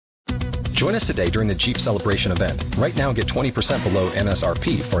Join us today during the Jeep Celebration event. Right now, get 20% below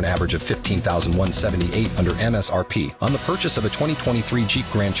MSRP for an average of $15,178 under MSRP on the purchase of a 2023 Jeep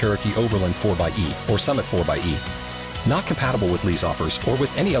Grand Cherokee Overland 4xE or Summit 4xE. Not compatible with lease offers or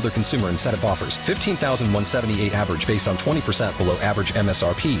with any other consumer incentive offers. $15,178 average based on 20% below average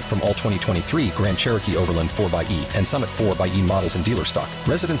MSRP from all 2023 Grand Cherokee Overland 4xE and Summit 4xE models in dealer stock.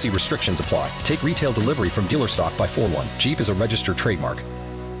 Residency restrictions apply. Take retail delivery from dealer stock by 4/1. Jeep is a registered trademark.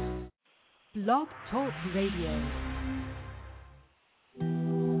 Blog Talk Radio.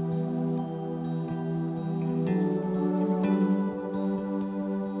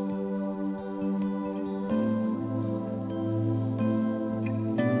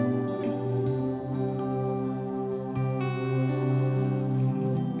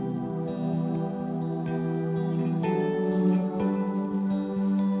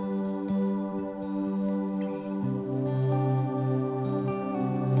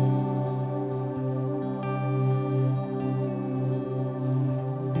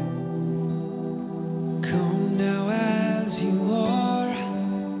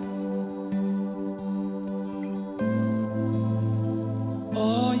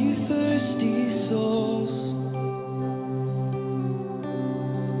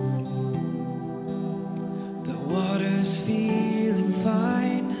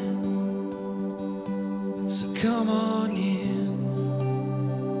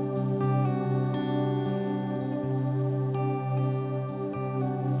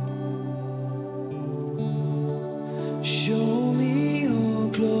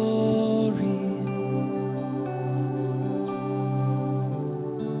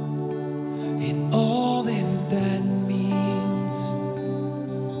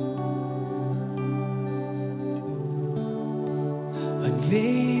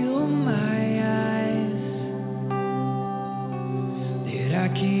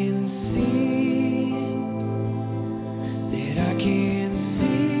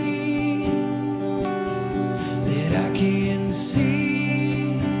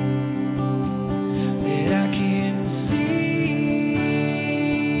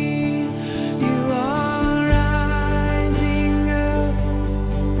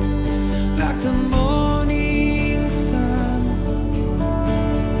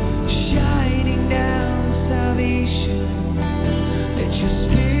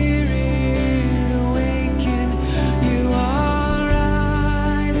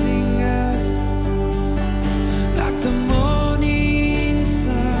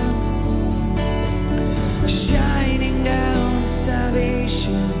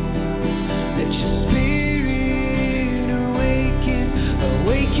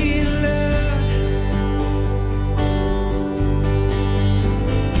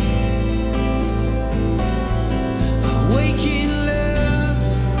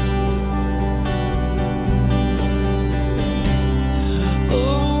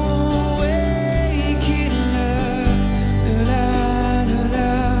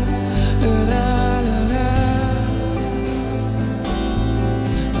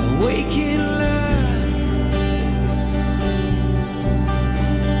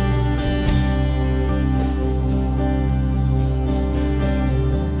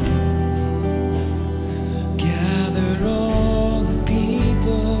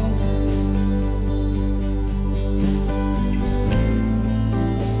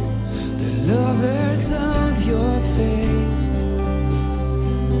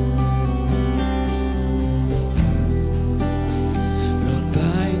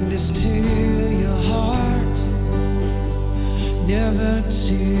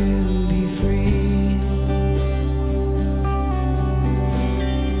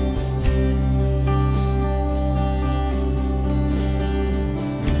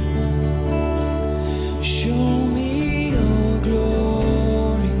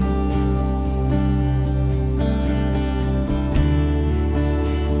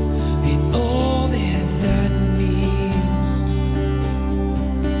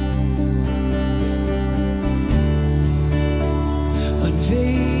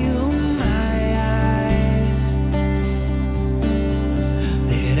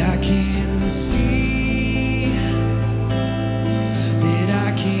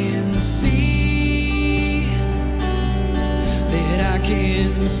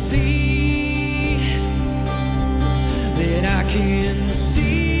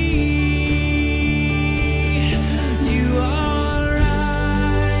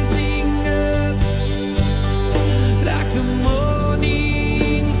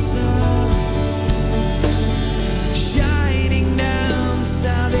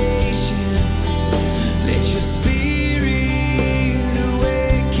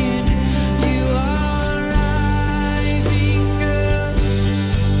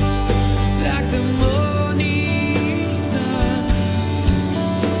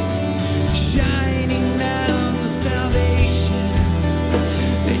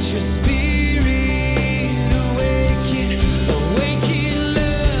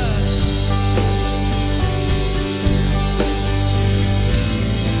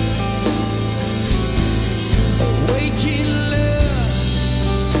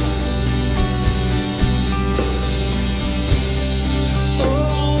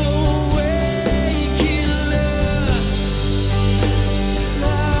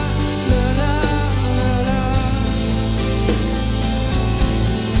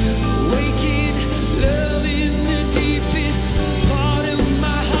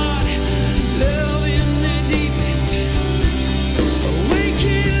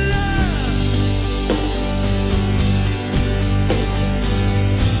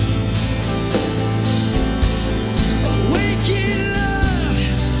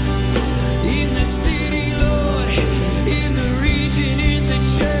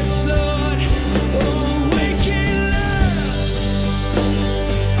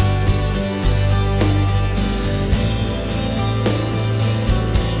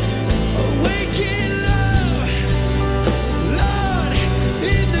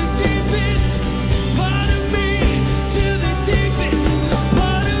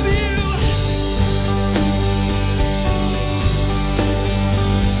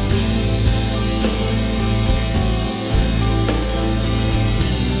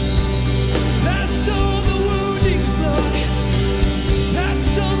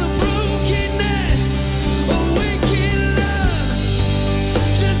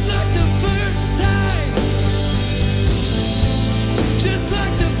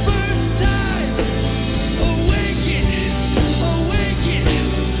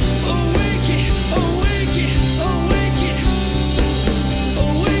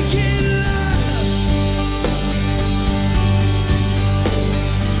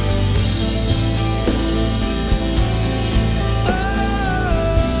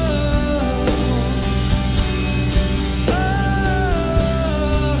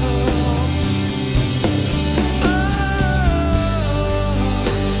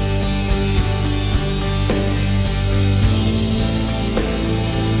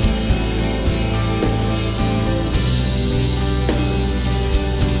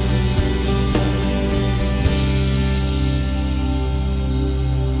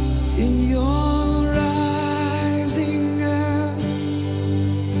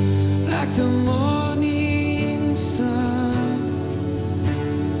 Carry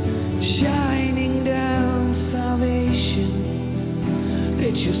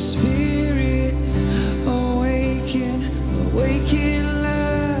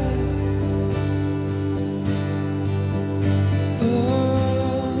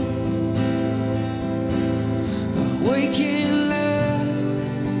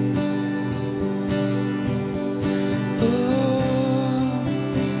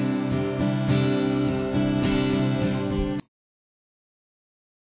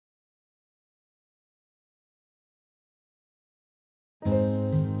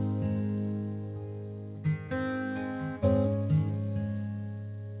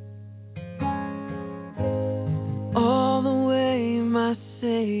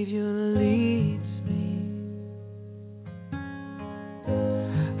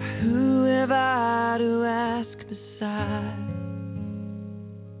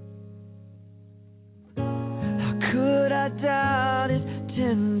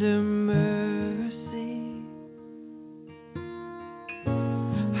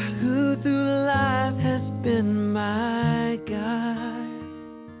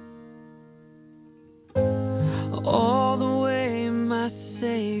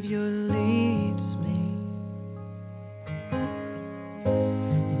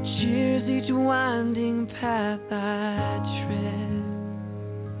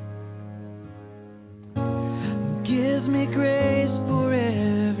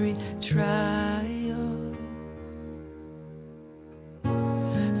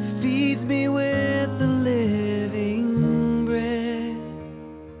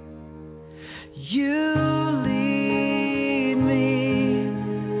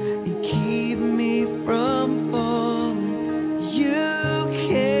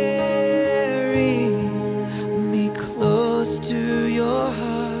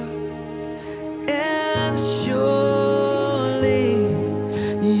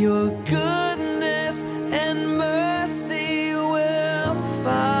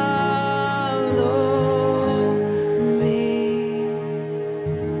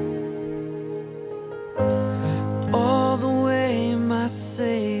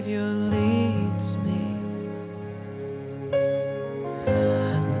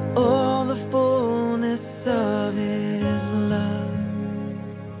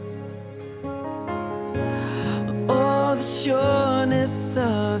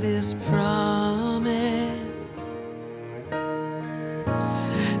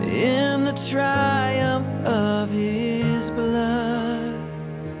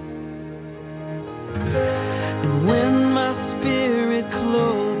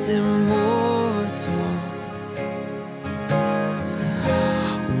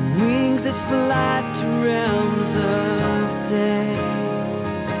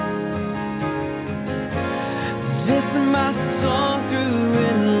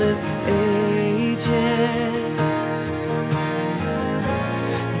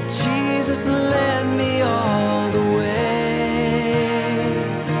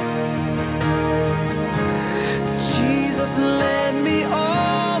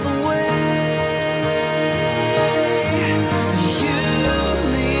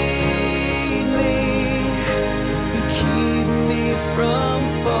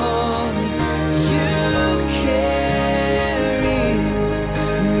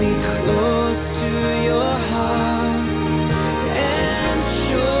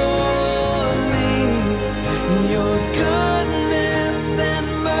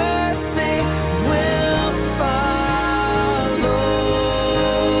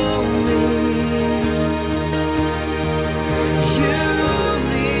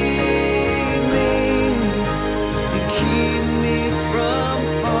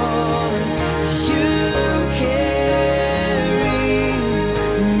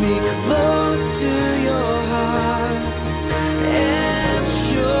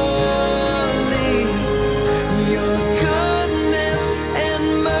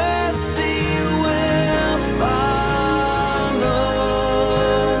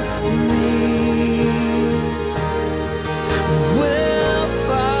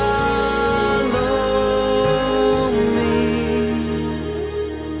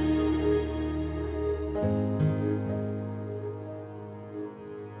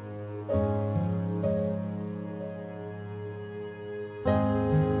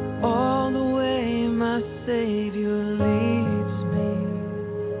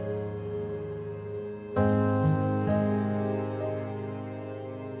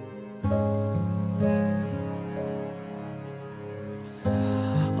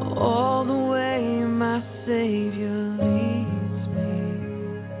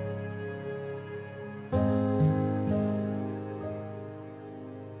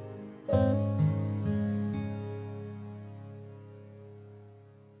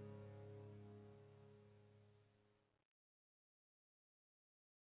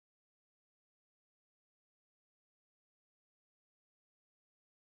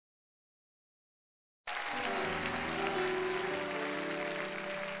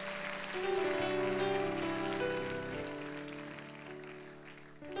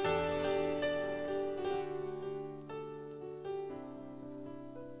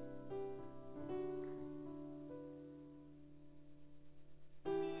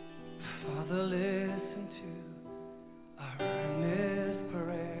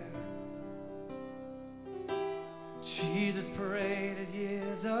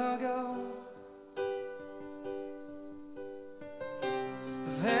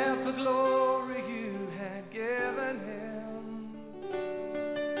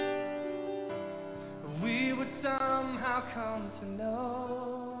I've come to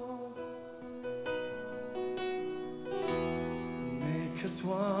know. Make us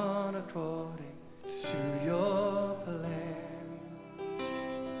one according to your plan.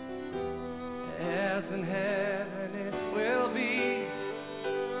 As in heaven it will be.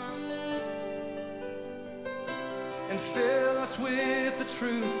 And fill us with the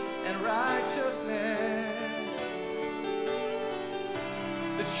truth and righteousness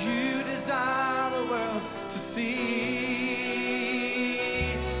that you desire the world to see.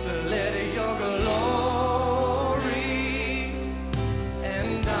 So let your glory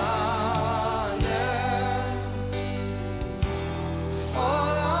and honor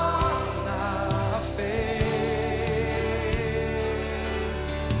fall on our faith.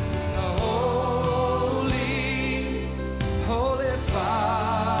 Holy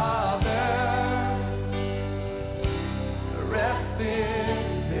Father, rest in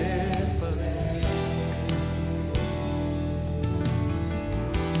this place.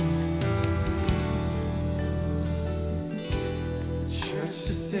 Church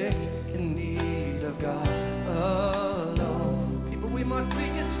is sick in need of God alone. People, we must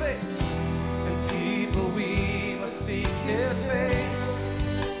seek His face, and people, we must seek His face.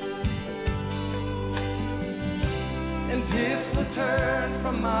 And if we turn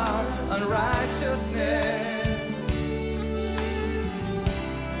from our unrighteousness,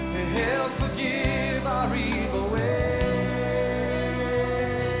 He'll forgive our evil ways.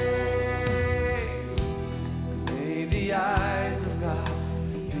 May the eyes of God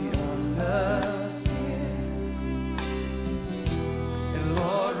be on us, and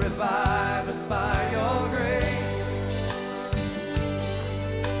Lord, revive us by your grace.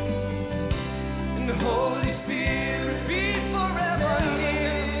 And the Holy Spirit be forever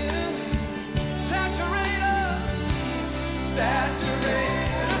near. Saturate us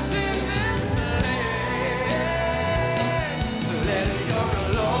in this place. Let your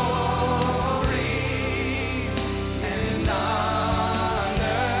glory and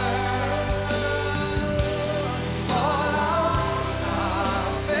honor fall on our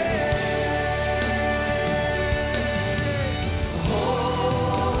faith.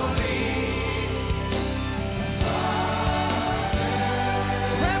 Holy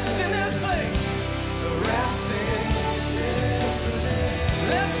rest in this place. Rest in this place.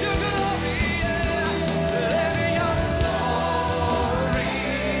 Let your glory, let your glory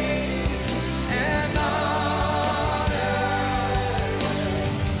and honor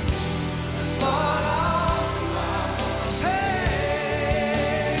fall on our faith.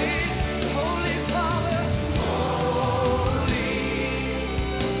 Holy Father,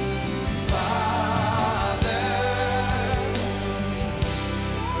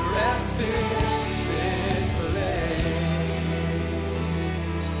 rest in this place.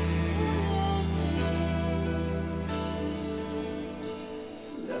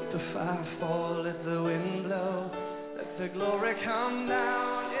 Let the fire fall, let the wind blow, let the glory come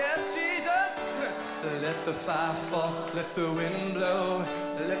down. Yes, Jesus. Let the fire fall, let the wind blow,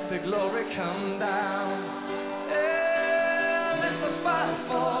 let the glory come down. Yeah, let the fire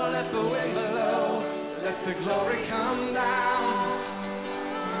fall, let the wind blow, let the glory come down.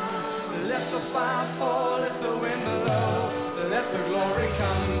 Let the fire fall, let the wind blow, let the glory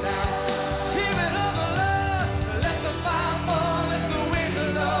come down. Spirit of the Lord, let the fire fall, let the wind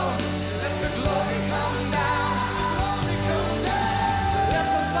blow, let the glory come down. Glory come down. Let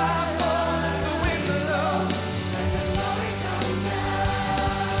the fire fall, let the wind blow, let the glory come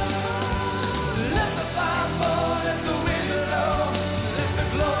down. Let the fire fall, let the wind blow, let the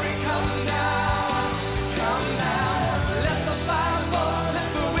glory come down. Come down. Let the fire fall, let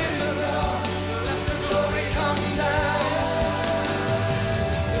the wind blow, let the glory come down.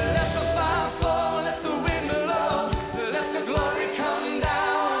 Let the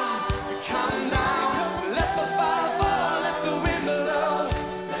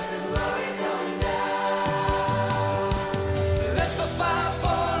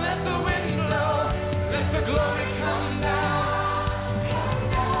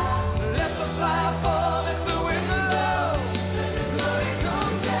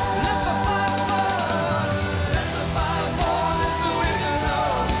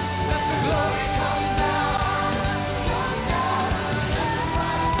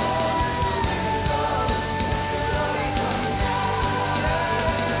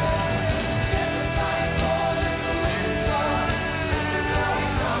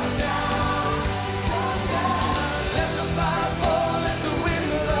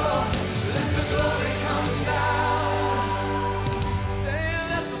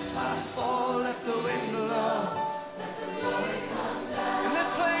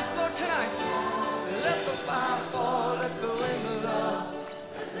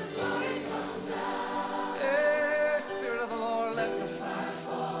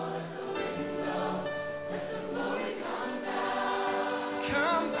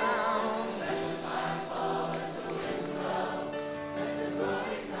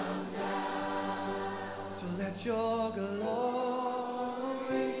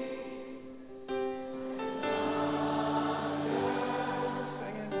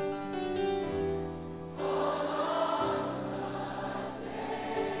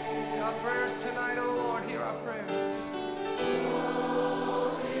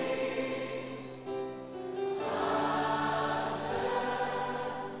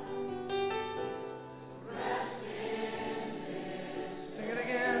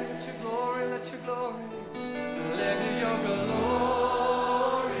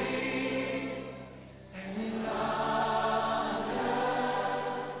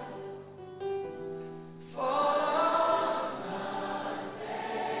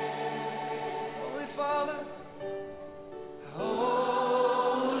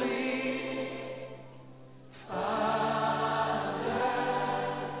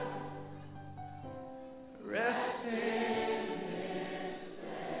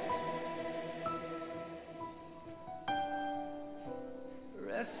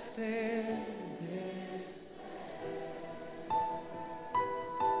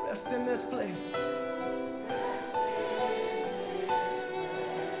in this place.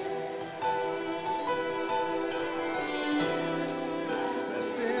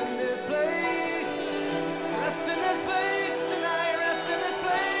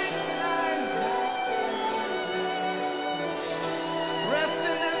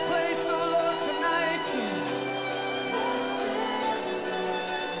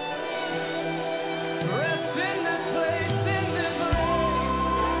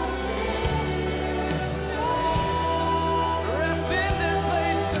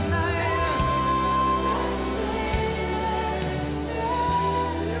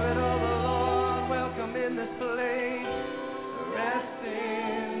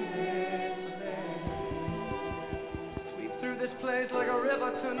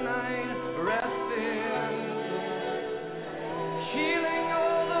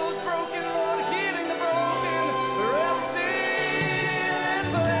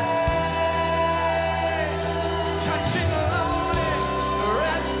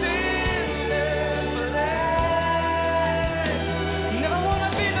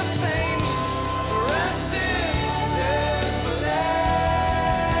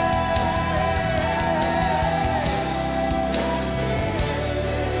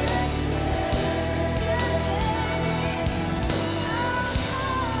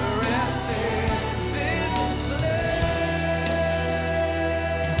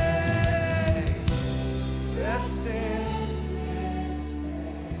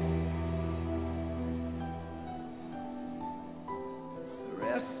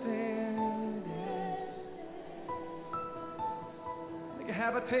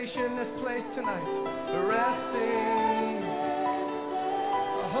 Habitation in this place tonight. Resting.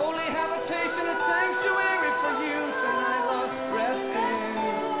 A holy habitation, a sanctuary for you tonight, Lord. Resting.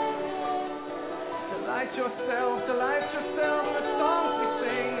 Delight yourself in the songs we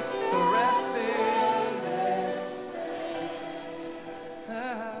sing. Resting.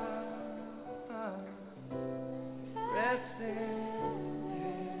 Resting.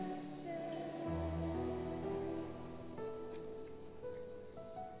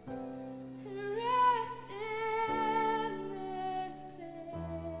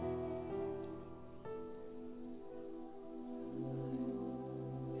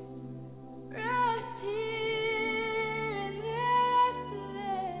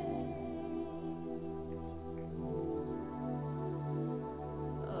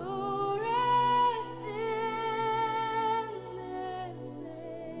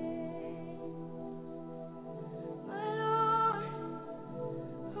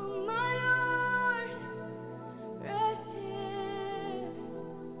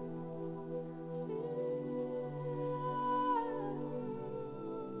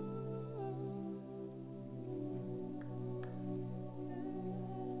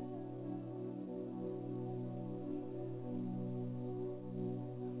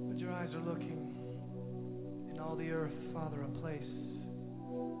 Are looking in all the earth, Father, a place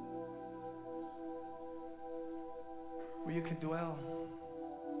where you can dwell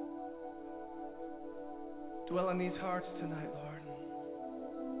in these hearts tonight, Lord.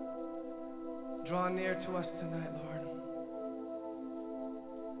 Draw near to us tonight, Lord.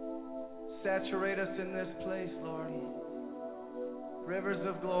 Saturate us in this place, Lord. Rivers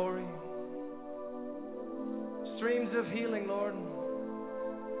of glory, streams of healing, Lord.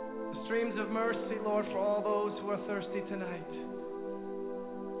 Streams of mercy, Lord, for all those who are thirsty tonight.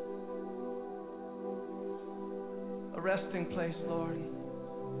 A resting place, Lord.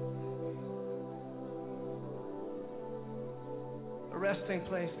 A resting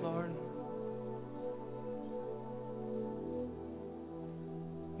place, Lord.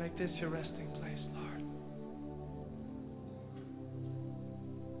 Make this your resting place, Lord.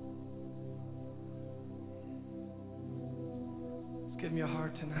 Let's give me your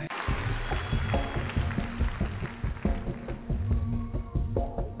heart tonight.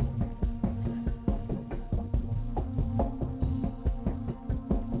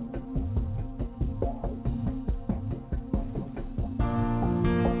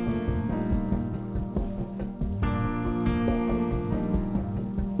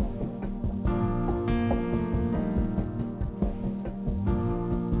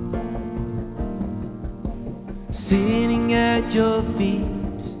 Sitting at your feet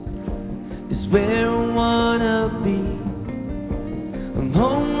is where I wanna be. I'm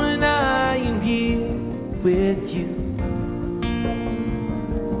home when I am here with you.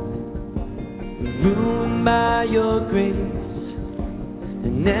 Ruined by your grace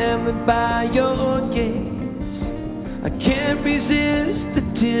and never by your gaze. I can't resist the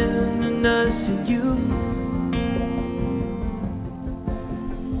tenderness of you.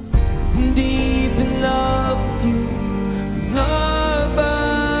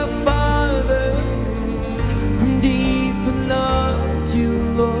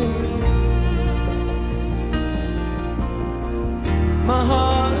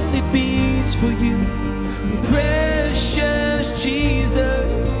 heart it beats for you, precious Jesus.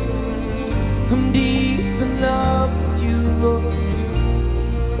 I'm deep in love with you, Lord.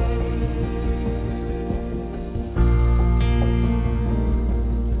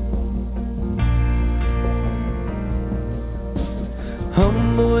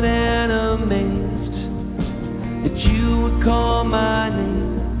 Humbled and amazed that you would call my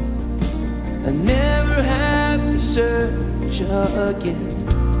name. I never have to search again.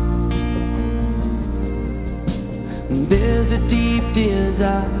 There's a deep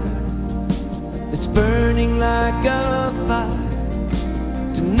desire that's burning like a fire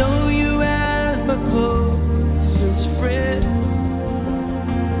to know you as my closest friend.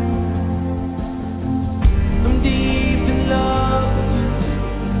 I'm deep in love with you,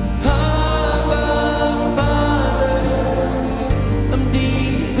 Abba Father. I'm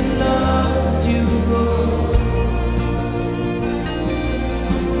deep in love with you, Lord.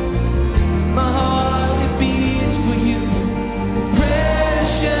 My heart it beats for you,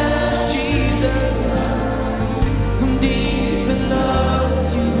 precious Jesus. I'm deep in love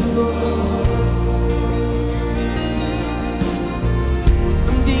with you, Lord.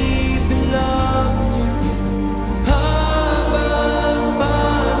 I'm deep in love with you, Abba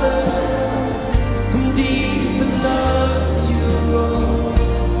Father. I'm deep in love with you, Lord.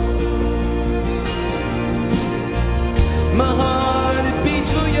 My heart it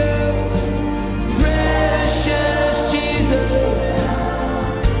beats for you, precious Jesus.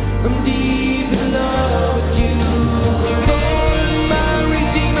 I'm deep in love with you. Lord, my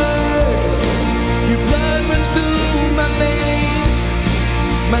Redeemer, your blood runs through my veins.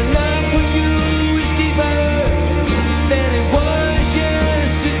 My love for you is deeper than it was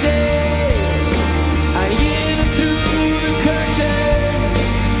yesterday. I enter through the curtain,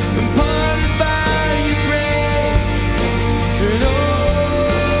 I'm parted by your grace. And oh,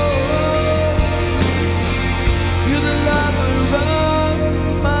 you're the lover of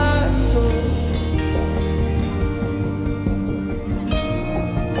my soul.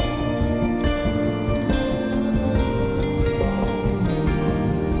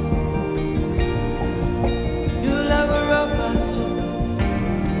 You're the lover of my soul.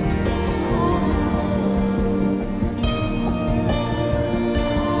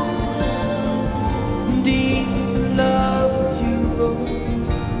 I'm deep in love with you, Lord.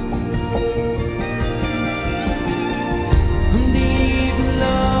 I'm deep in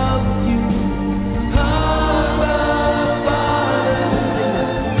love with you, Abba Father.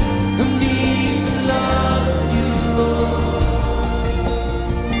 I'm deep in love with you, Lord.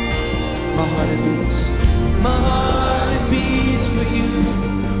 My heart it beats for you,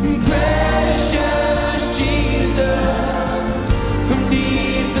 precious Jesus. I'm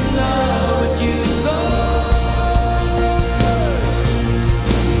deep in love with you, Lord.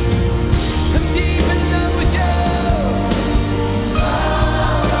 I'm deep in love with you.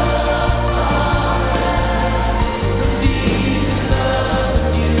 I'm deep in love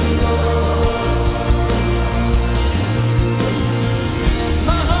with you, Lord.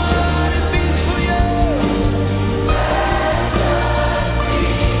 My heart it beats for you,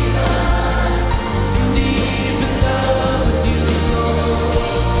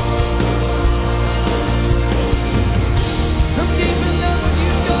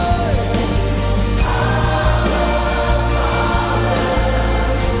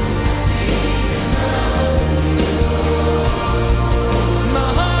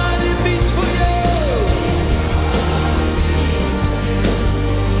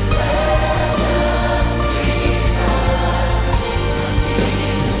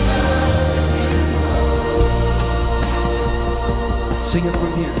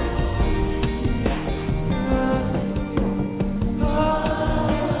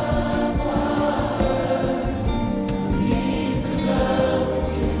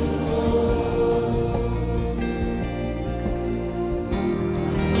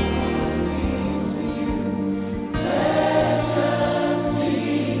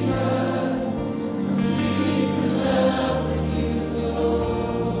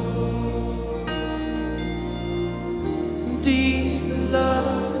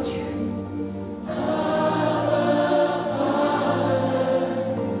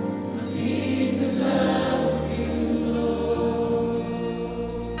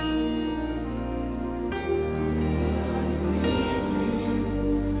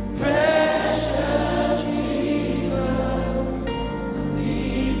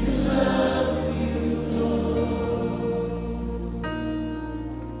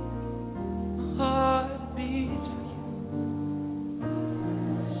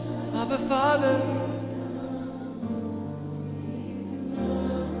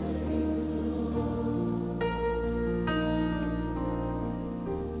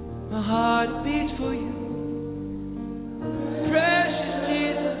 heart beats for you. Precious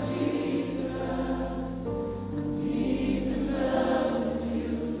Jesus.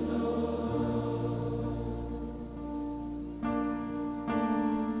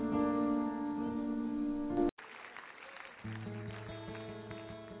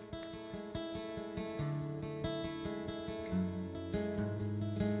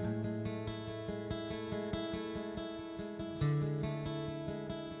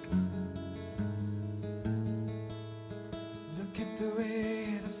 The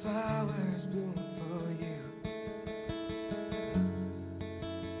way the flowers bloom for you.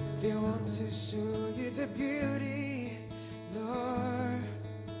 They want to show you the beauty, Lord.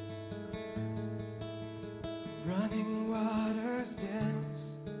 Running waters dance,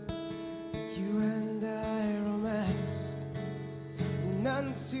 you and I romance. None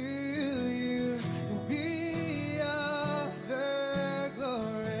to you be of the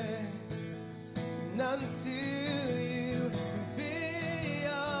glory. None to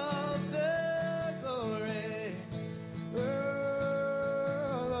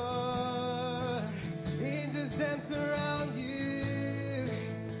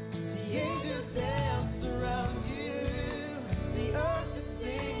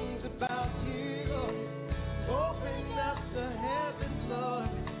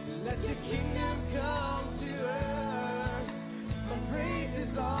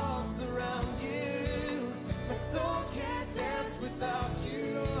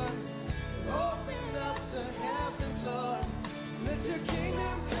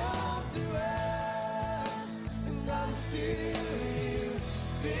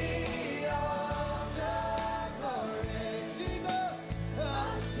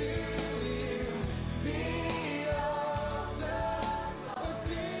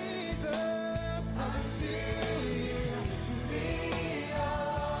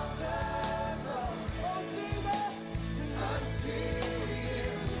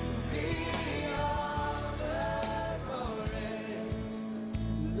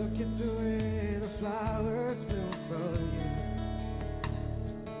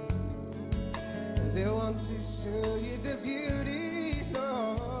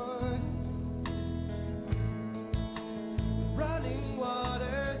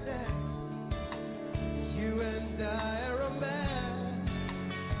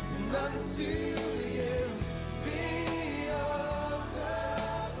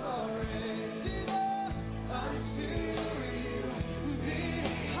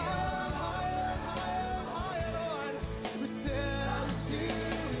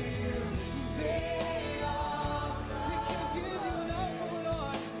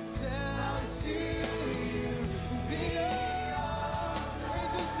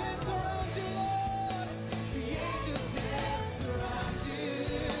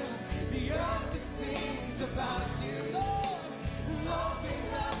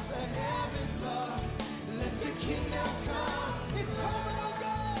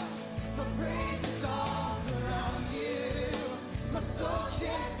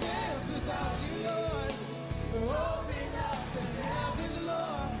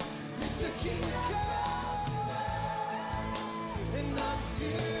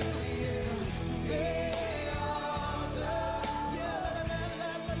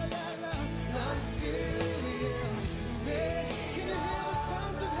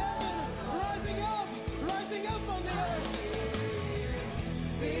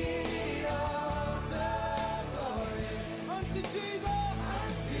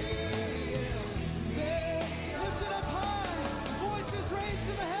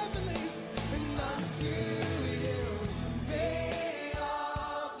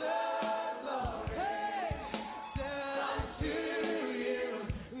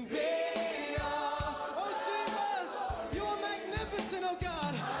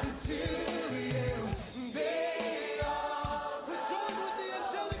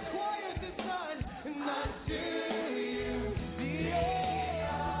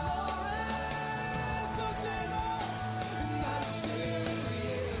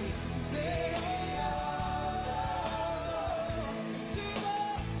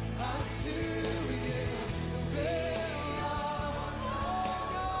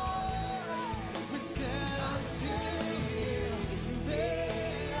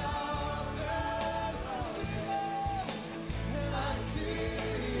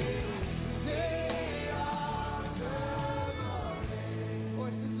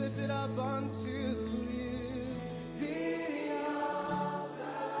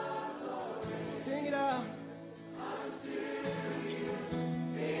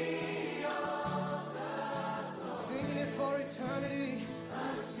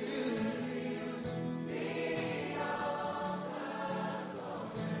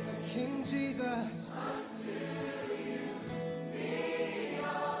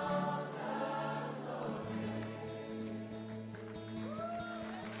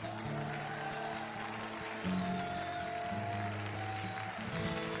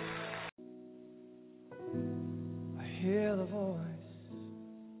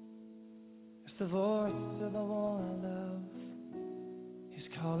the voice of the one I love. He's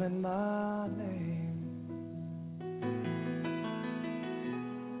calling my name.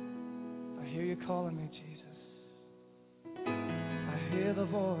 I hear you calling me, Jesus. I hear the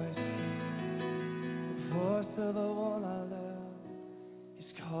voice of the one I love.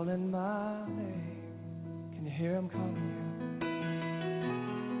 He's calling my name. Can you hear him calling you?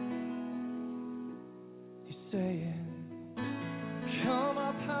 He's saying, come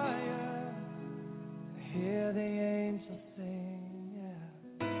up higher. I hear the angels sing, yeah.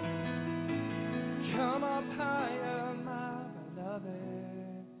 Come up higher, my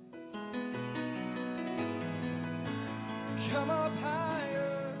beloved. Come up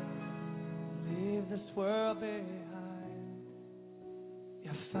higher. Leave this world behind.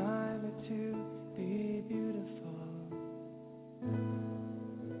 You'll find it to be beautiful.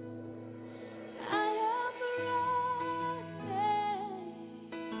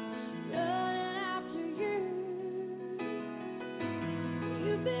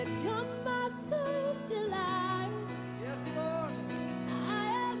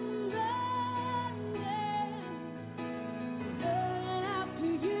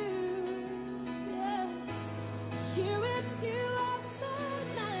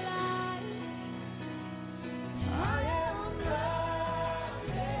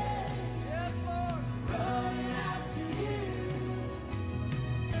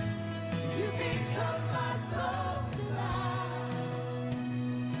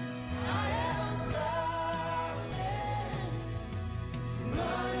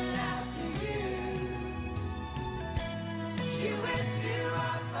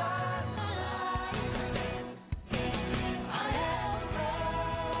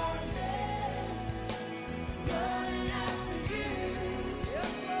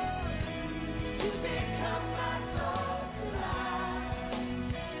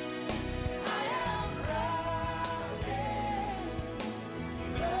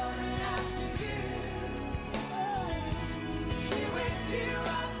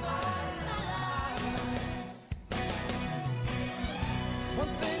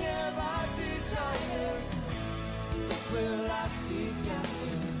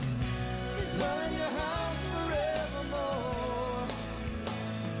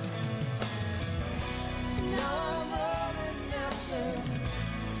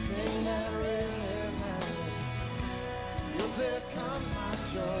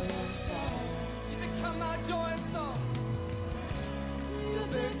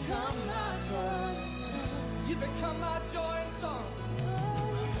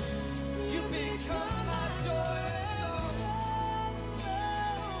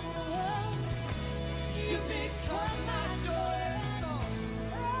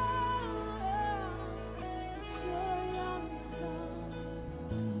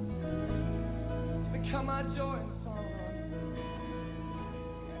 My joy and song.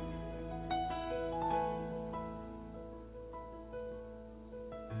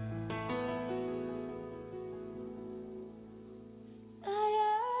 I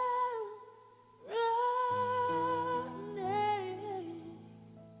am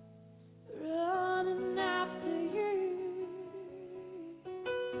running after you.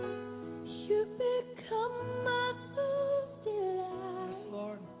 You become my soul's delight. Yes,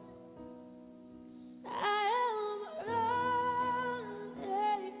 Lord.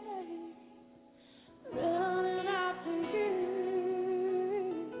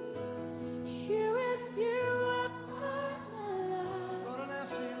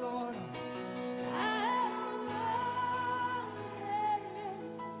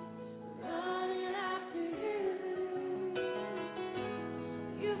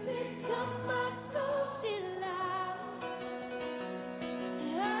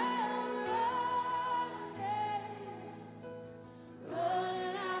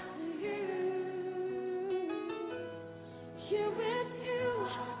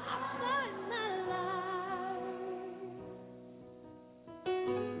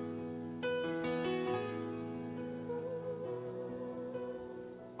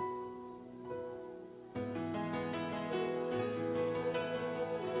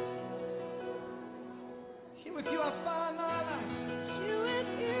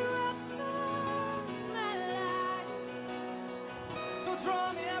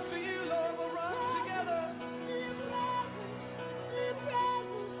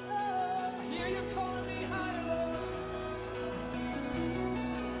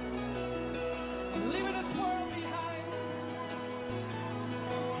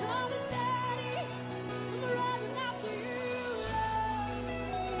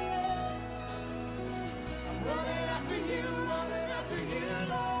 Running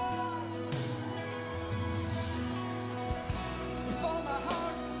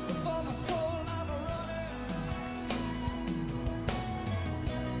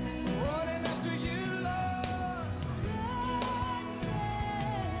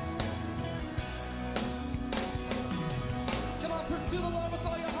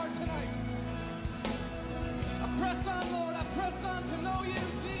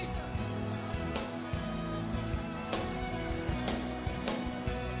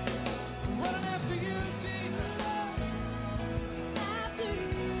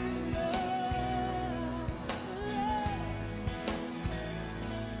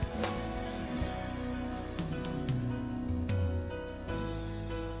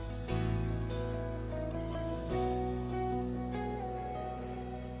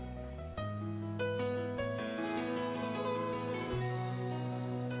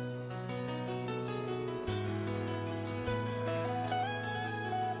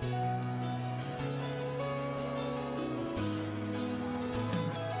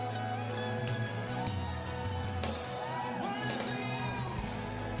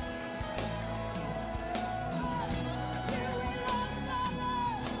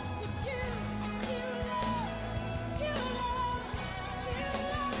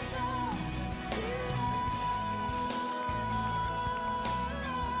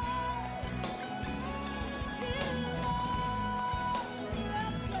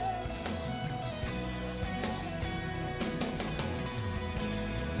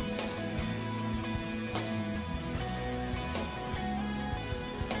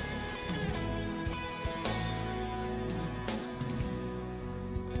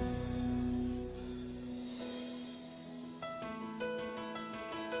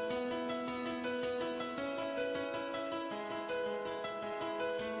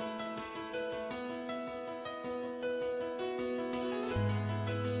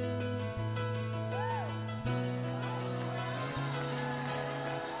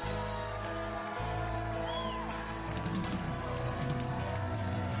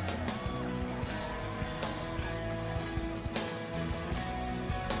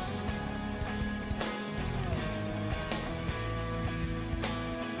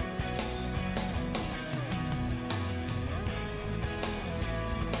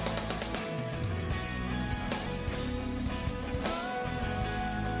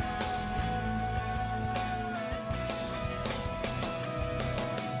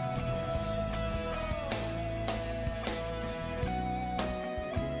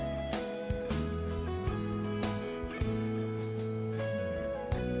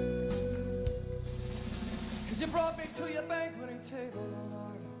brought me to your banqueting table, oh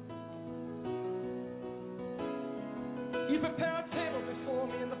Lord. You prepare a table before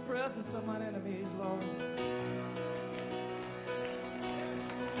me in the presence of mine enemies, Lord.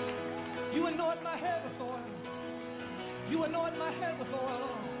 You anoint my head with oil. You anoint my head with oil,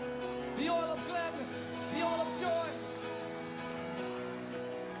 Lord. The oil of gladness, the oil of joy.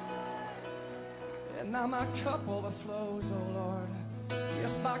 And now my cup overflows, oh Lord.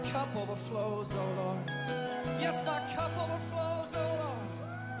 Yes, my cup overflows, oh Lord. Yes, my cup overflows, oh Lord.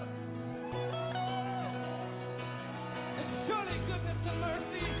 And surely goodness and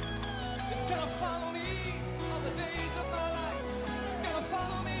mercy is going to follow me all the days of my life. It's going to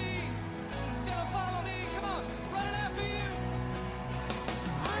follow me. It's going to follow me. Come on, running after you.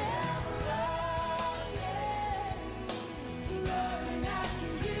 I am running after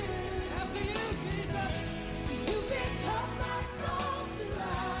you. After you, Jesus. You become my song to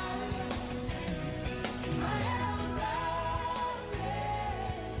life. I am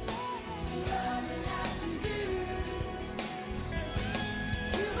running after you.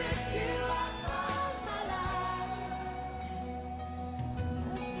 You rescue us from my life.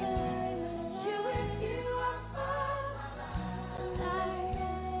 You rescue us from my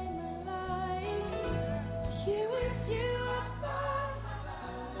life. You rescue us from my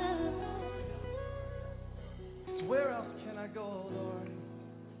life. To where else can I go, oh Lord?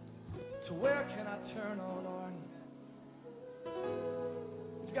 To where can I turn, oh Lord?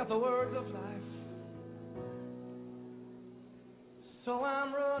 You've got the words of life. So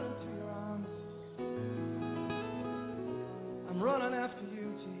I'm running to your arms. I'm running after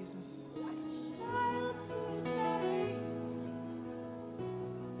you, Jesus.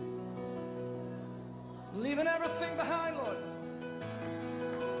 Leaving everything behind, Lord.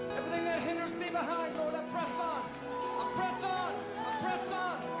 Everything that hinders me behind, Lord, I press on. I press on. I press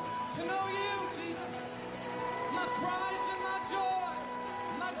on to know you, Jesus. My pride and my joy.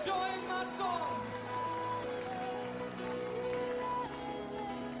 My joy and my song.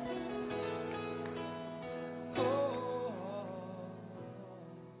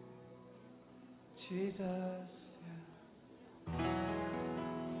 Jesus, yeah.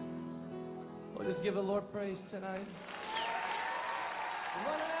 Well, just give the Lord praise tonight. We're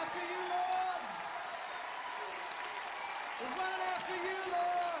running after you, Lord. We're running after you,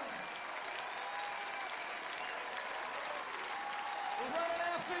 Lord. We're running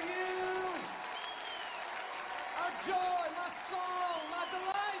after you. Our joy, my song, my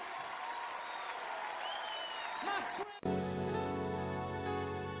delight, my strength.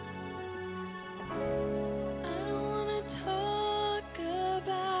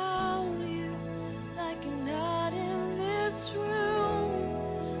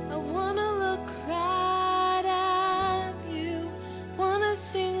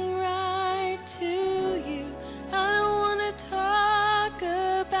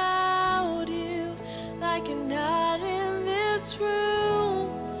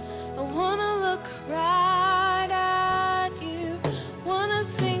 Right at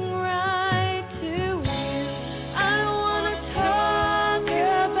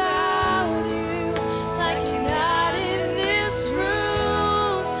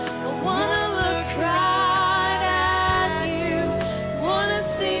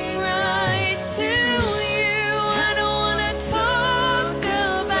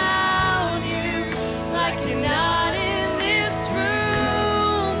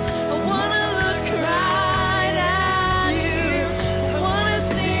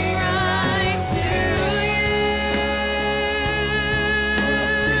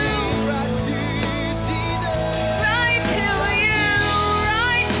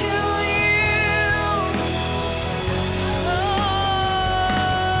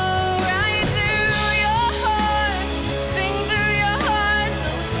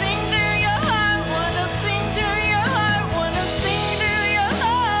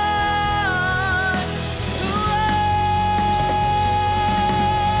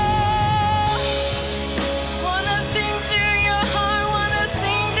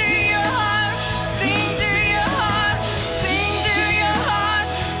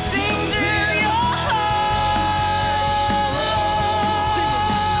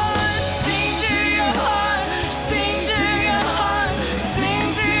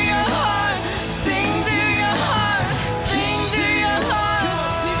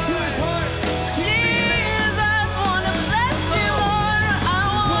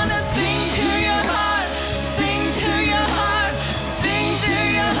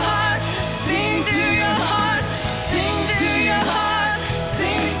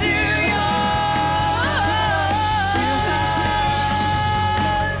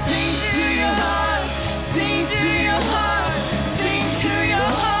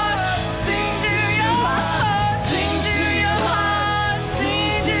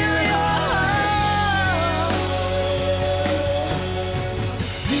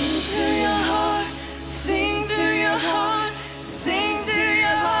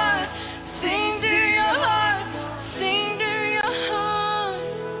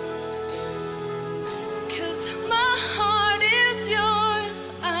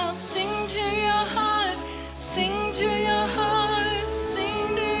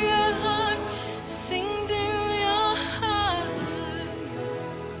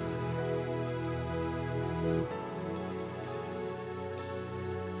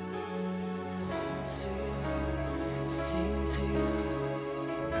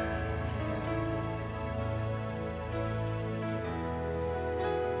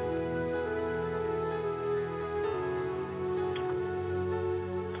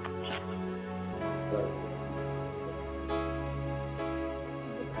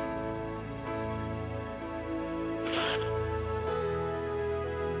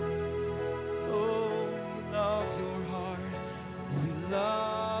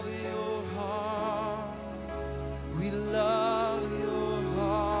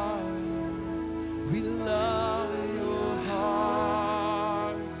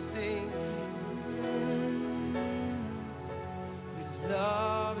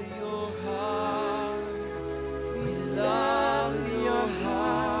love your heart. We love your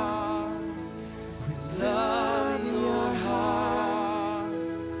heart. We love your heart.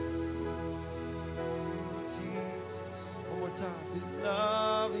 Jesus, one more time. We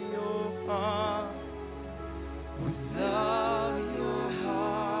love your heart. We love your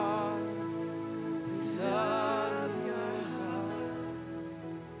heart. We love your heart.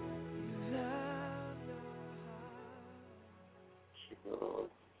 We love your heart.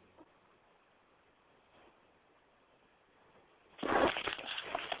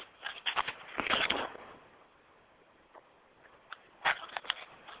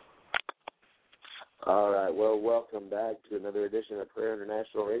 All right, well, welcome back to another edition of Prayer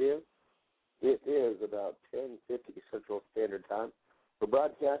International Radio. It is about 10:50 Central Standard Time. We're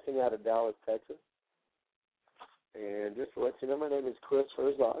broadcasting out of Dallas, Texas. And just to let you know, my name is Chris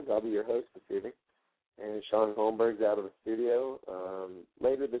Herzog. I'll be your host this evening. And Sean Holmberg's out of the studio.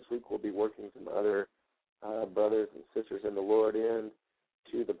 Later this week, we'll be working some other brothers and sisters in the Lord in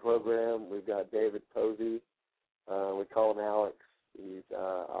to the program. We've got David Posey. We call him Alex. He's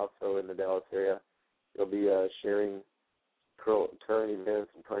also in the Dallas area. He'll be sharing current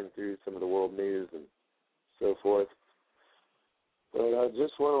events and praying through some of the world news and so forth. But I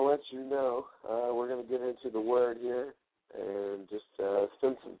just want to let you know, we're going to get into the Word here and just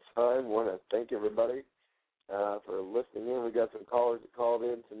spend some time. Want to thank everybody for listening in. We got some callers that called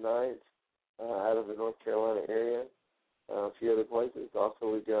in tonight out of the North Carolina area, a few other places. Also,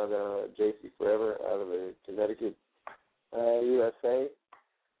 we got JC Forever out of the Connecticut, USA.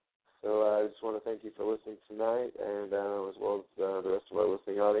 So I just want to thank you for listening tonight, and as well as the rest of our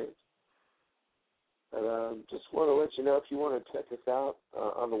listening audience. And just want to let you know, if you want to check us out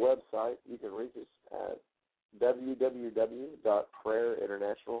on the website, you can reach us at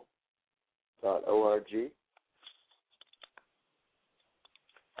www.prayerinternational.org.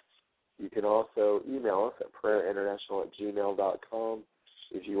 You can also email us at prayerinternational@gmail.com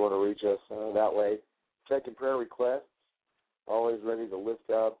if you want to reach us that way. Taking prayer requests. Always ready to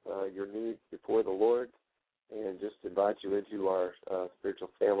lift up your needs before the Lord and just invite you into our spiritual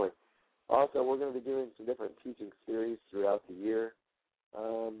family. Also, we're going to be doing some different teaching series throughout the year,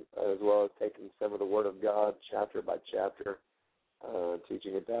 as well as taking some of the Word of God chapter by chapter,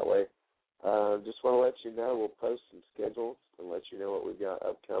 teaching it that way. Just want to let you know, we'll post some schedules and let you know what we've got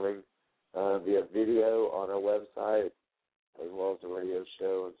upcoming via video on our website, as well as the radio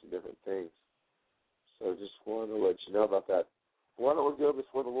show and some different things. So just wanted to let you know about that. Why don't we go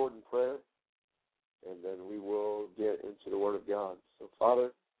before the Lord in prayer, and then we will get into the Word of God. So,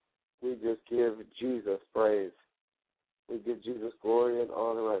 Father, we just give Jesus praise. We give Jesus glory and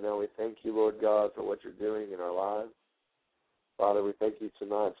honor right now. We thank you, Lord God, for what you're doing in our lives. Father, we thank you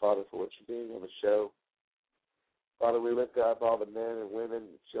tonight, Father, for what you're doing on the show. Father, we lift up all the men and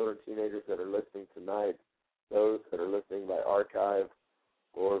women, children, teenagers that are listening tonight, those that are listening by archive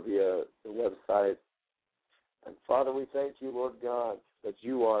or via the website. And, Father, we thank you, Lord God, that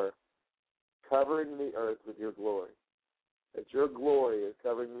you are covering the earth with your glory, that your glory is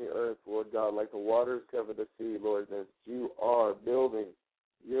covering the earth, Lord God, like the waters cover the sea, Lord, that you are building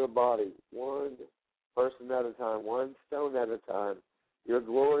your body one person at a time, one stone at a time. Your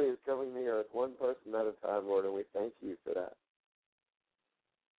glory is covering the earth one person at a time, Lord, and we thank you for that.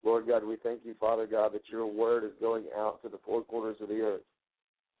 Lord God, we thank you, Father God, that your word is going out to the four corners of the earth.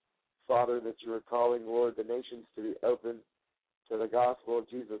 Father, that you are calling, Lord, the nations to be open to the gospel of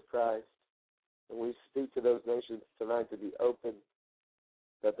Jesus Christ. And we speak to those nations tonight to be open,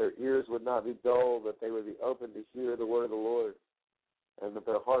 that their ears would not be dull, that they would be open to hear the word of the Lord, and that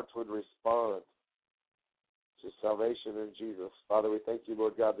their hearts would respond to salvation in Jesus. Father, we thank you,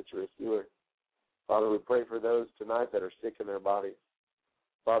 Lord God, that you're a healer. Father, we pray for those tonight that are sick in their bodies.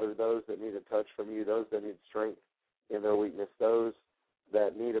 Father, those that need a touch from you, those that need strength in their weakness, those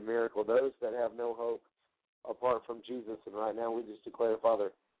that need a miracle, those that have no hope apart from Jesus. And right now we just declare,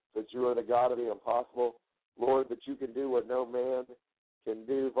 Father, that you are the God of the impossible. Lord, that you can do what no man can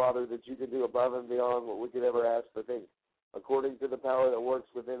do, Father, that you can do above and beyond what we could ever ask or think, according to the power that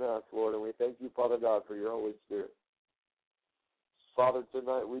works within us, Lord. And we thank you, Father God, for your Holy Spirit. Father,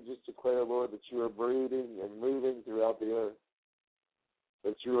 tonight we just declare, Lord, that you are breathing and moving throughout the earth,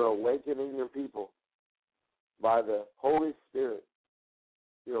 that you are awakening your people by the Holy Spirit.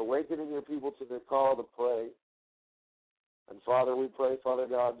 You're awakening your people to the call to pray. And, Father, we pray, Father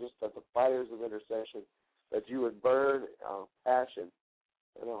God, just at the fires of intercession, that you would burn passion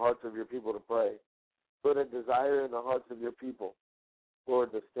in the hearts of your people to pray. Put a desire in the hearts of your people,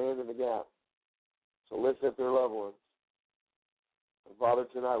 Lord, to stand in the gap, to lift up their loved ones. And, Father,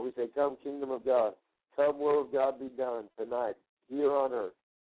 tonight we say, come, kingdom of God. Come, will of God be done tonight, here on earth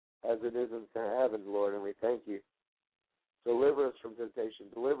as it is in heaven, Lord, and we thank you. Deliver us from temptation.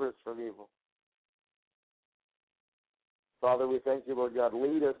 Deliver us from evil. Father, we thank you, Lord God.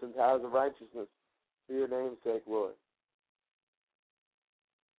 Lead us in paths of righteousness for your name's sake, Lord.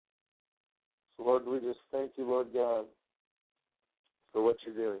 So, Lord, we just thank you, Lord God, for what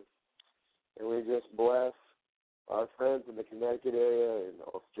you're doing. And we just bless our friends in the Connecticut area, in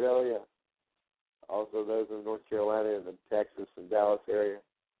Australia, also those in North Carolina and the Texas and Dallas area.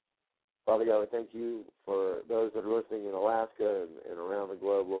 Father God, we thank you for those that are listening in Alaska and around the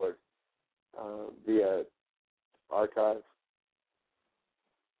globe, Lord, via archives.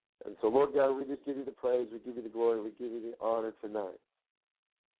 And so, Lord God, we just give you the praise, we give you the glory, we give you the honor tonight.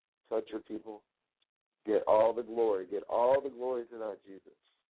 Touch your people. Get all the glory. Get all the glory tonight, Jesus.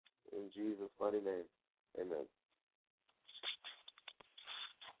 In Jesus' mighty name, amen.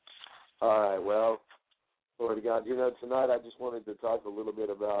 All right, well, Lord to God, tonight I just wanted to talk a little bit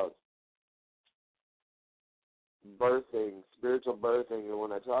about birthing, spiritual birthing, and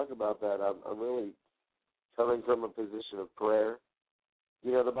when I talk about that, I'm really coming from a position of prayer.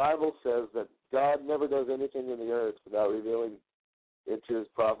 The Bible says that God never does anything in the earth without revealing it to his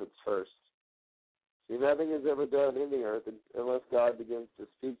prophets first. See, nothing is ever done in the earth unless God begins to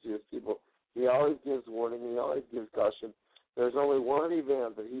speak to his people. He always gives warning. He always gives caution. There's only one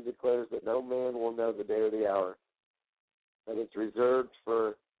event that he declares that no man will know the day or the hour, and it's reserved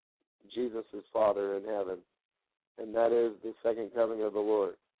for Jesus, his Father in heaven, and that is the second coming of the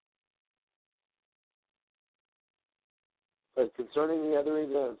Lord. But concerning the other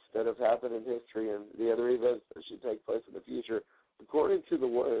events that have happened in history and the other events that should take place in the future, according to the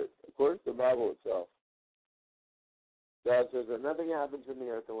Word, according to the Bible itself, God says that nothing happens in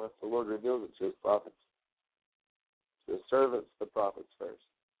the earth unless the Lord reveals it to his prophets, to his servants, the prophets first.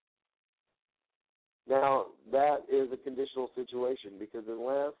 Now, that is a conditional situation because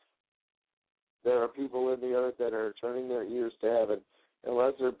unless there are people in the earth that are turning their ears to heaven,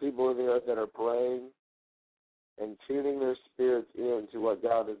 unless there are people in the earth that are praying and tuning their spirits in to what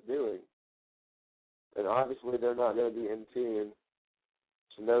God is doing, then obviously they're not going to be in tune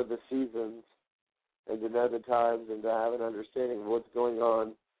to know the seasons and to know the times and to have an understanding of what's going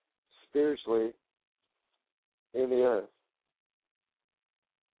on spiritually in the earth.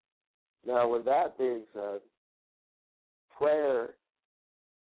 Now, with that being said, prayer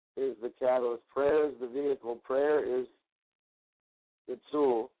is the catalyst. Prayer is the vehicle. Prayer is the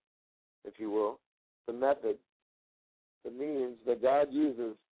tool, if you will, the method, the means that God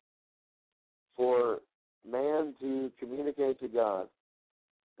uses for man to communicate to God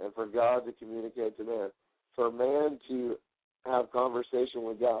and for God to communicate to man, for man to have conversation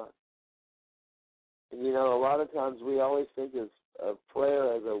with God. And, a lot of times we always think of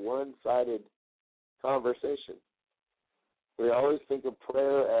prayer as a one-sided conversation. We always think of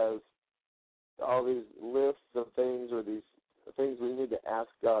prayer as all these lists of things or these things we need to ask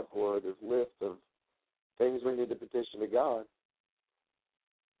God for, this list of things we need to petition to God.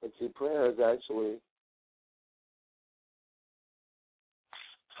 But see, prayer is actually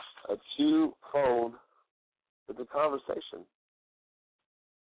a two-fold. It's a conversation.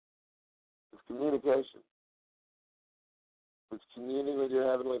 It's communication. It's communing with your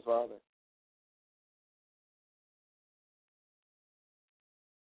Heavenly Father.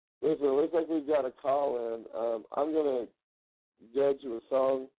 Listen, it looks like we've got a call in. I'm going to go to a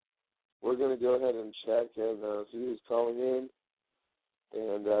song. We're going to go ahead and check and see who's calling in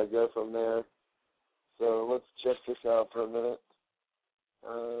and go from there. So let's check this out for a minute.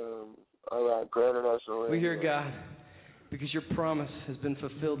 All right, Prayer International. We hear God because your promise has been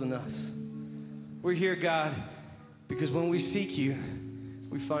fulfilled in us. We're here, God, because when we seek you,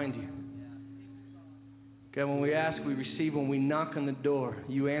 we find you. God, when we ask, we receive. When we knock on the door,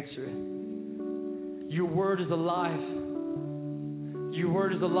 you answer it. Your word is alive. Your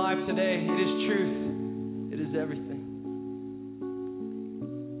word is alive today. It is truth. It is everything.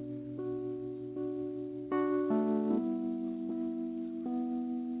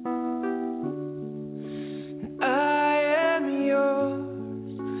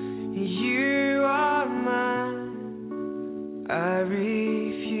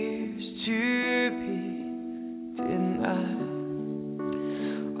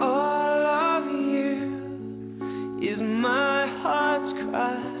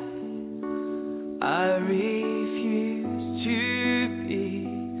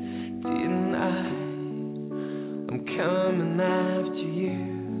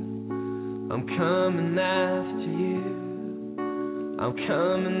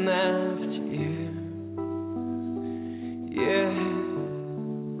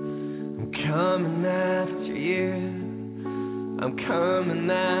 I'm coming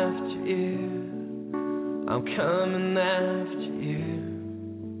after you. I'm coming after you.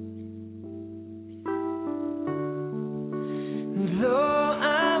 Though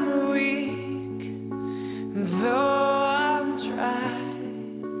I'm weak, though I'm dry,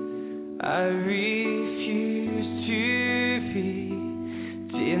 I refuse to be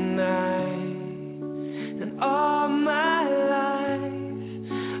denied. And all my life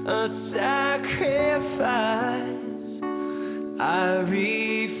a sacrifice, I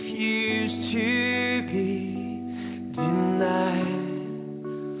refuse to be denied.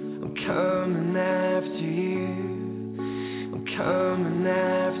 I'm coming after you. I'm coming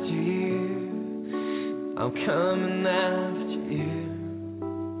after you. I'm coming after you.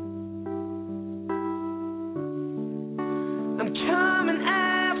 I'm coming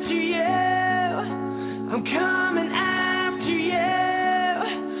after you. I'm coming after you.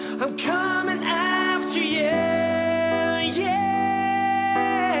 I'm coming after you. Yeah.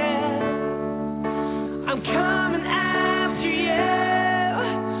 I'm coming after you.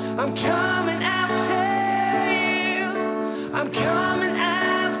 I'm coming after you. I'm coming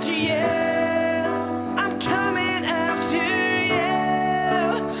after you. I'm coming after you.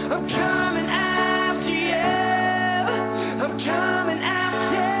 I'm coming after you. I'm coming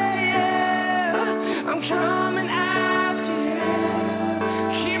after you. I'm coming after you.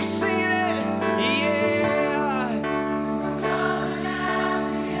 Keep singing it, yeah. I'm coming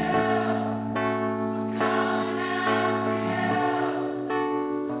after you. I'm coming after you.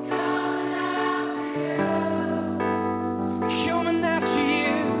 Coming after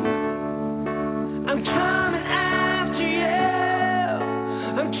you. I'm coming after you.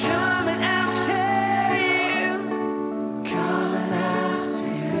 I'm coming after you. Coming after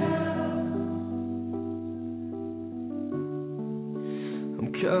you. I'm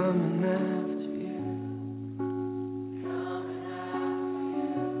coming after you. Coming after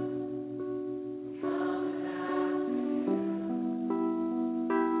you. Coming after you.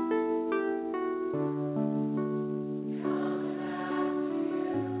 Coming after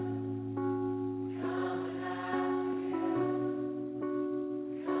you.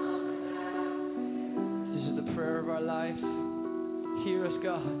 Coming after you. This is the prayer of our life. Hear us,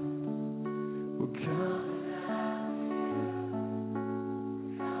 God. We're coming.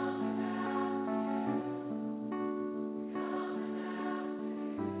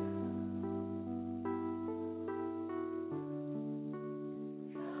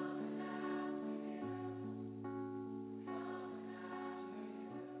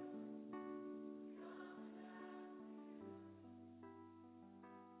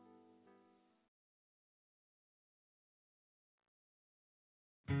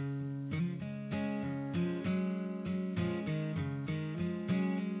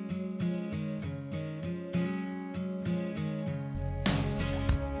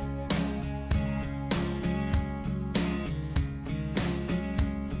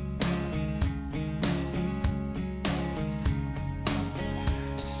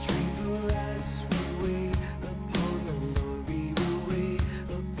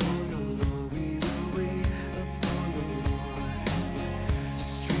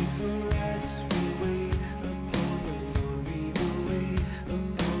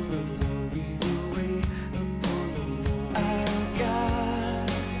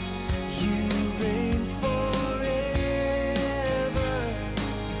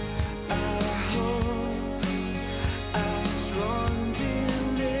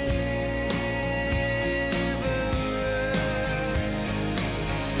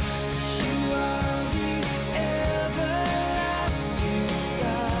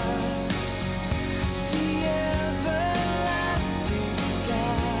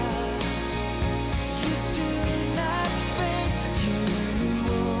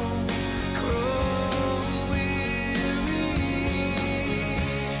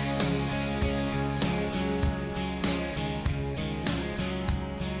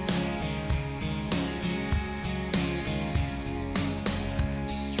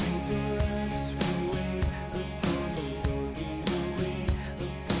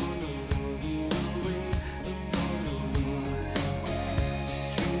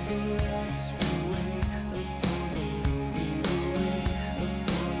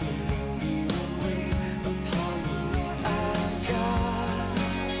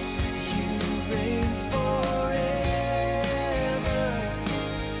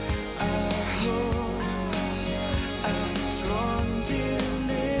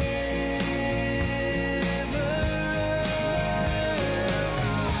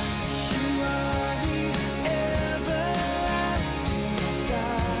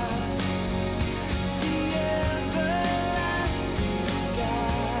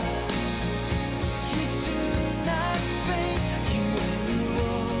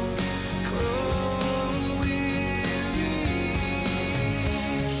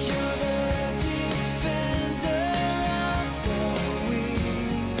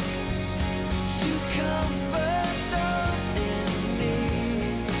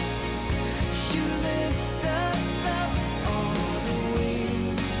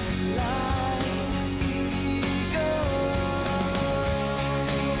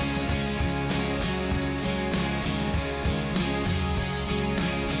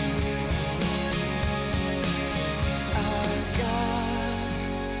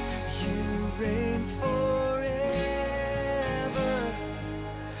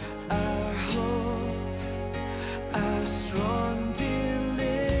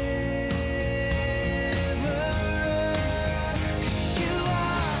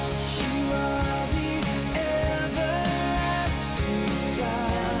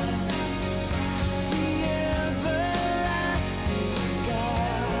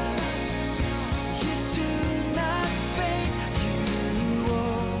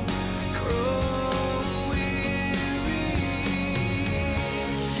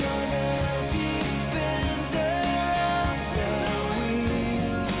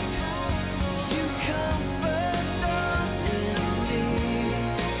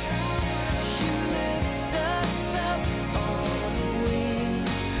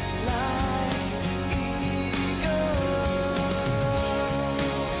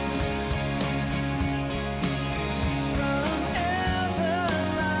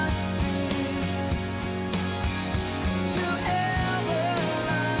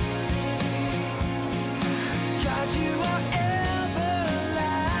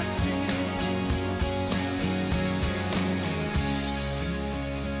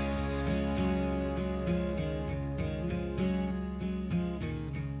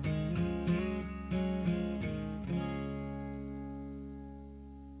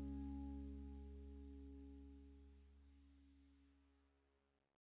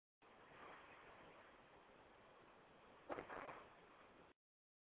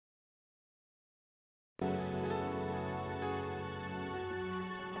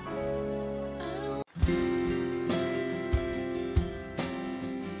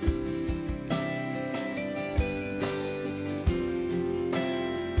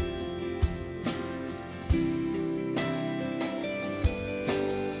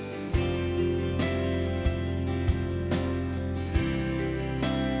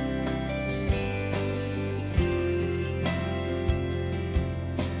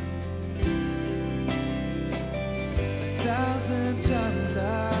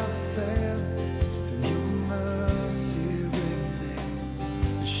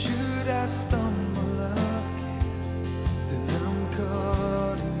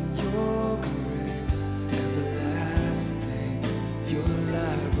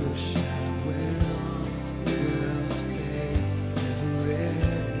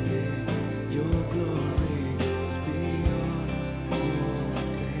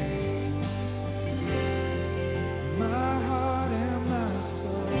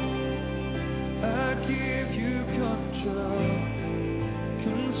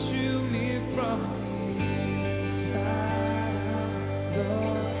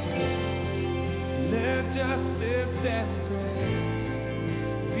 just lift and pray.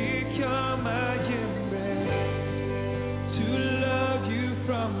 Become my embrace to love you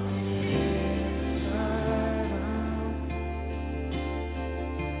from the inside out.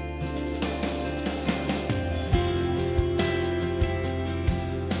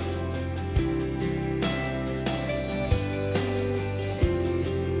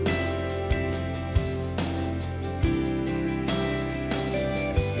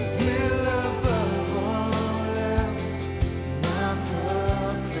 Will above all else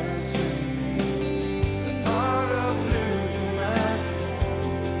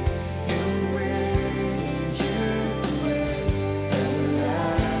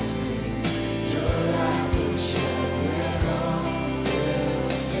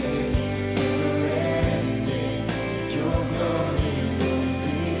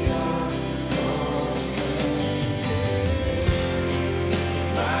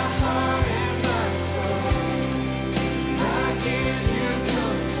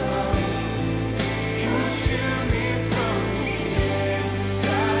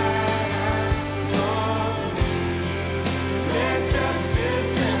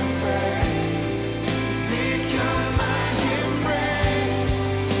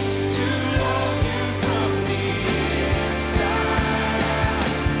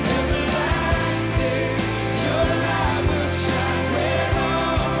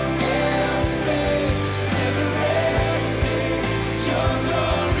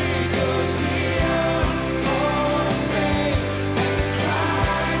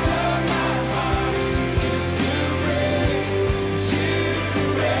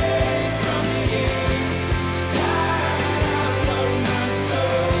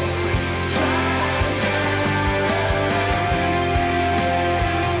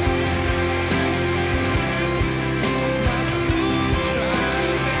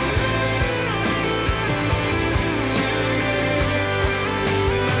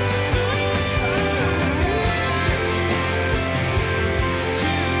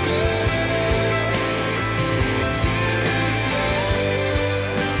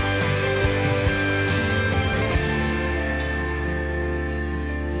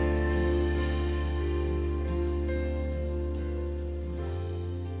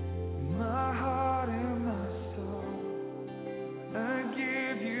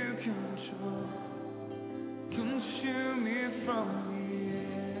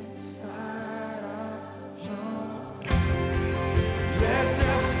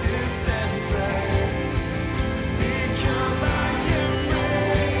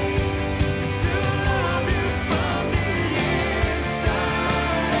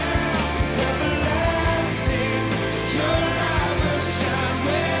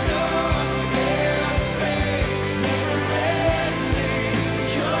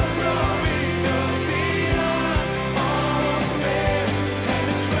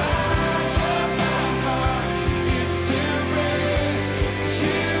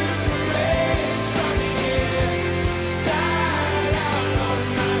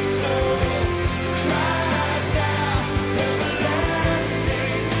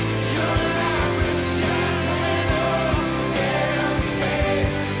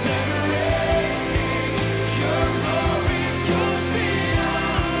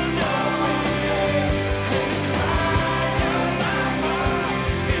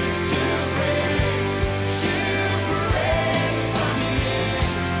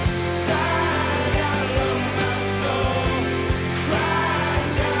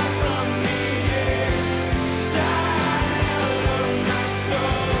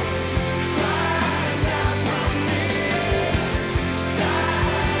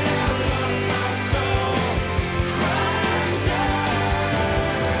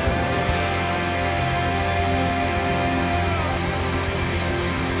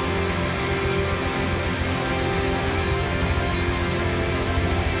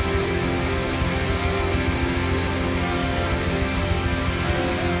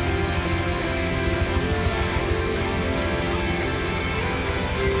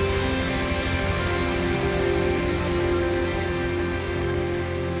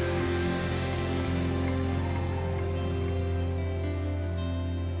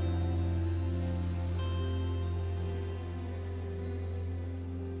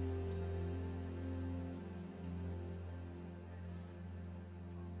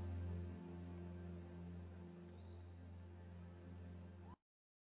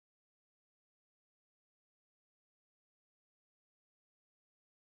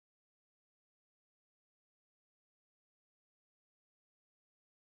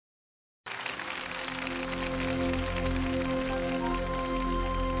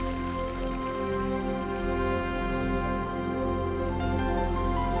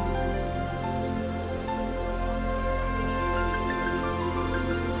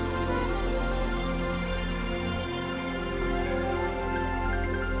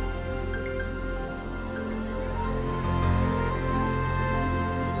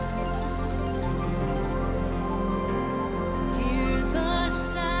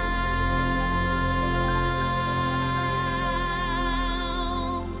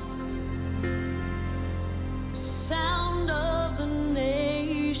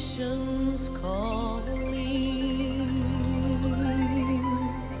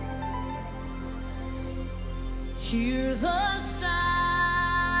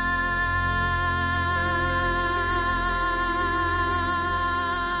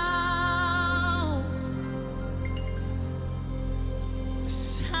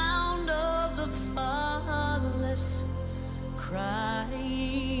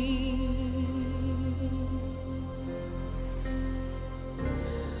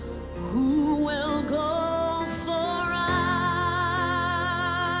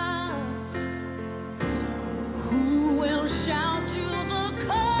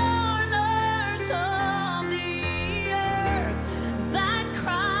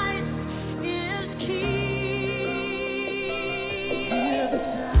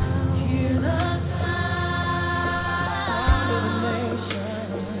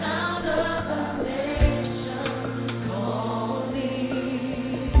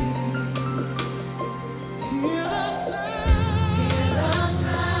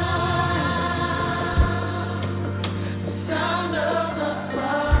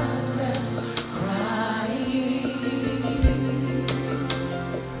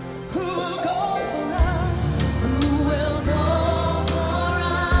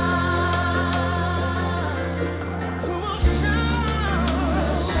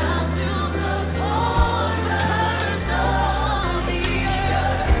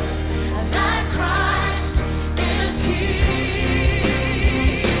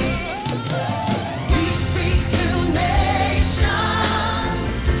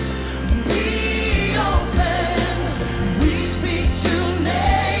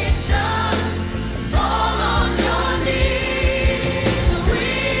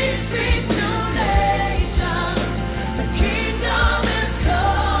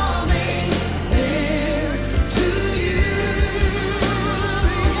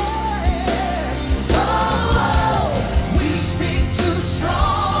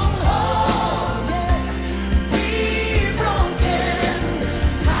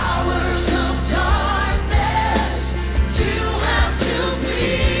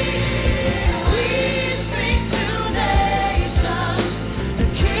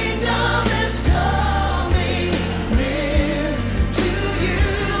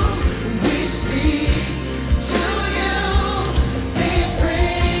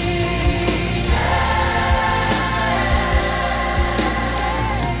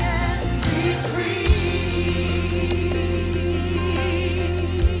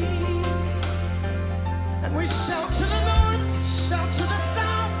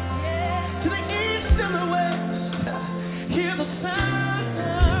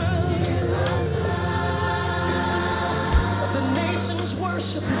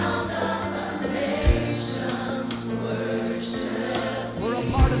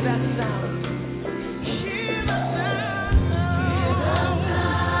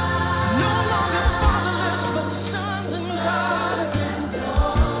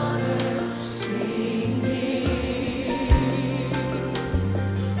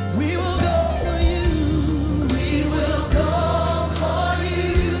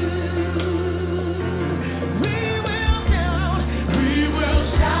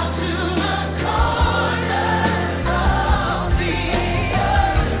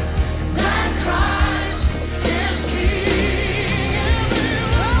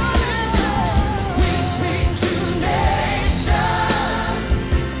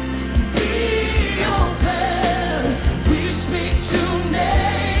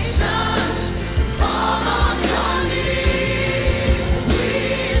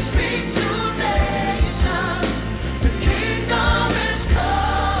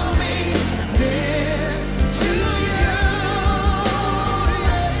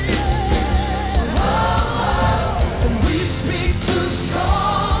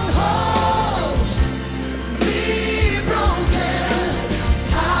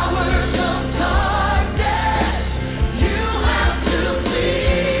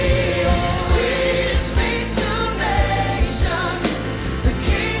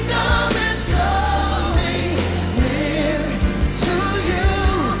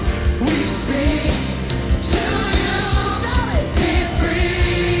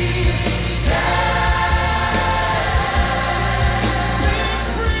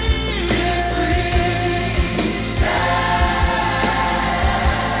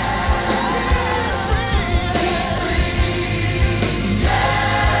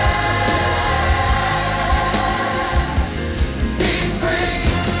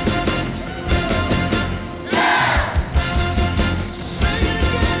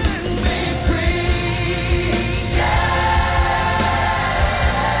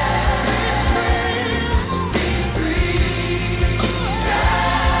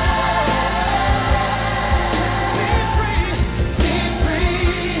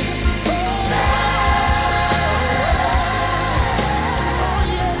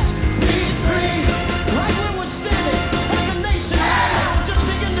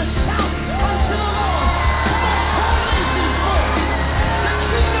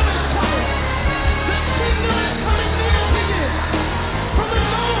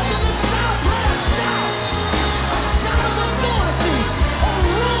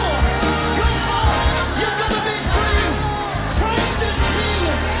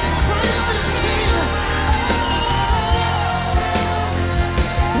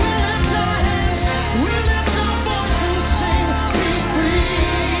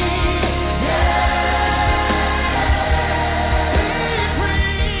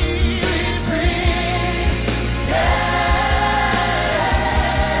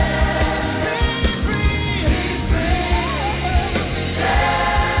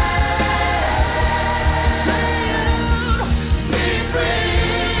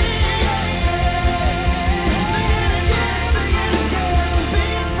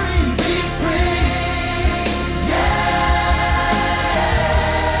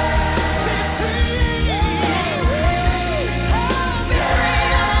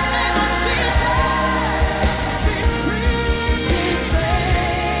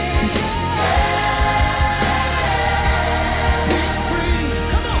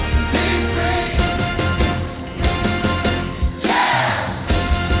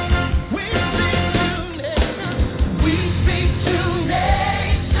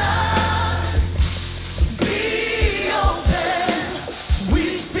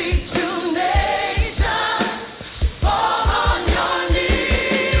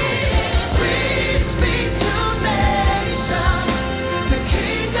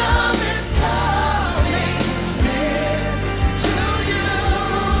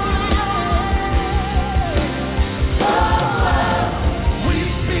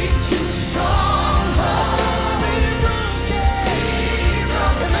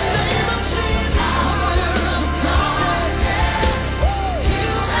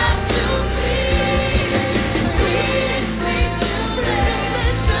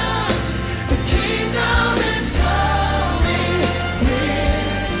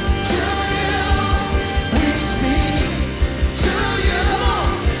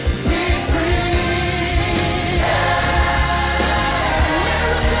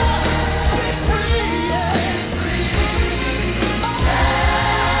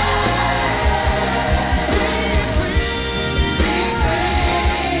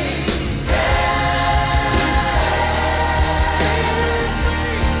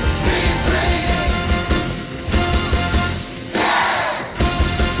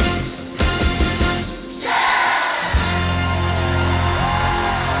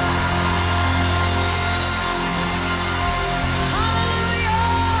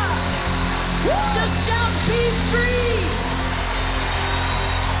Just shout, be free!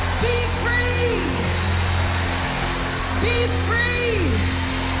 Be free! Be free!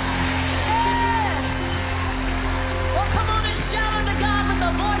 Yeah! Well, come on and shout unto God with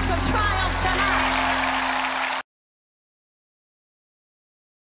the voice of triumph tonight.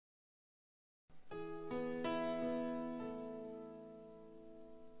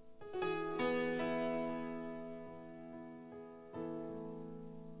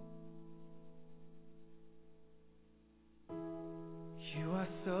 You are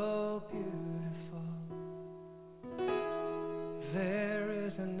so beautiful. There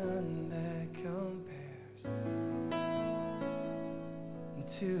is none that compares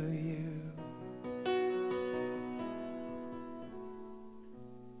to you.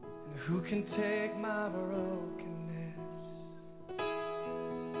 And who can take my broken